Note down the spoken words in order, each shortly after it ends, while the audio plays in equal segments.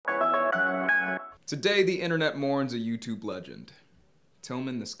Today, the internet mourns a YouTube legend.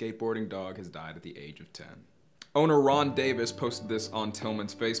 Tillman, the skateboarding dog, has died at the age of 10. Owner Ron Davis posted this on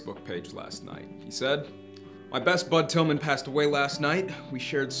Tillman's Facebook page last night. He said, "My best bud Tillman passed away last night. We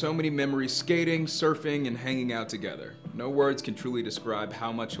shared so many memories skating, surfing, and hanging out together. No words can truly describe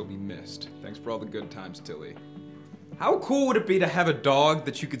how much he'll be missed. Thanks for all the good times, Tilly." How cool would it be to have a dog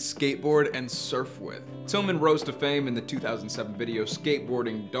that you could skateboard and surf with? Tillman rose to fame in the 2007 video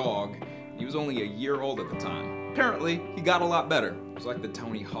Skateboarding Dog. He was only a year old at the time. Apparently, he got a lot better. He was like the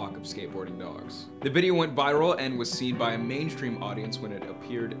Tony Hawk of skateboarding dogs. The video went viral and was seen by a mainstream audience when it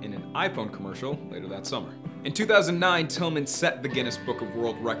appeared in an iPhone commercial later that summer. In 2009, Tillman set the Guinness Book of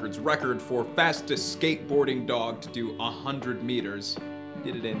World Records record for fastest skateboarding dog to do 100 meters. He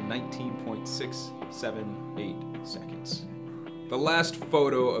did it in 19.678 seconds. The last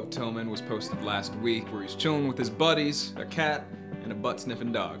photo of Tillman was posted last week where he's chilling with his buddies, a cat, and a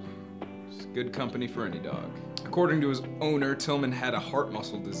butt-sniffing dog. Just good company for any dog. According to his owner, Tillman had a heart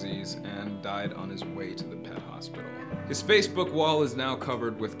muscle disease and died on his way to the pet hospital. His Facebook wall is now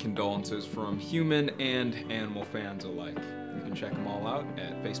covered with condolences from human and animal fans alike. You can check them all out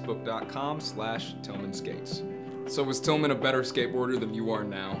at facebook.com/TillmanSkates. So was Tillman a better skateboarder than you are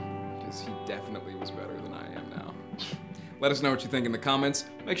now? Because he definitely was better than I am now. Let us know what you think in the comments.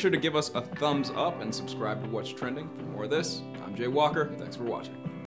 Make sure to give us a thumbs up and subscribe to What's Trending. For more of this, I'm Jay Walker. Thanks for watching.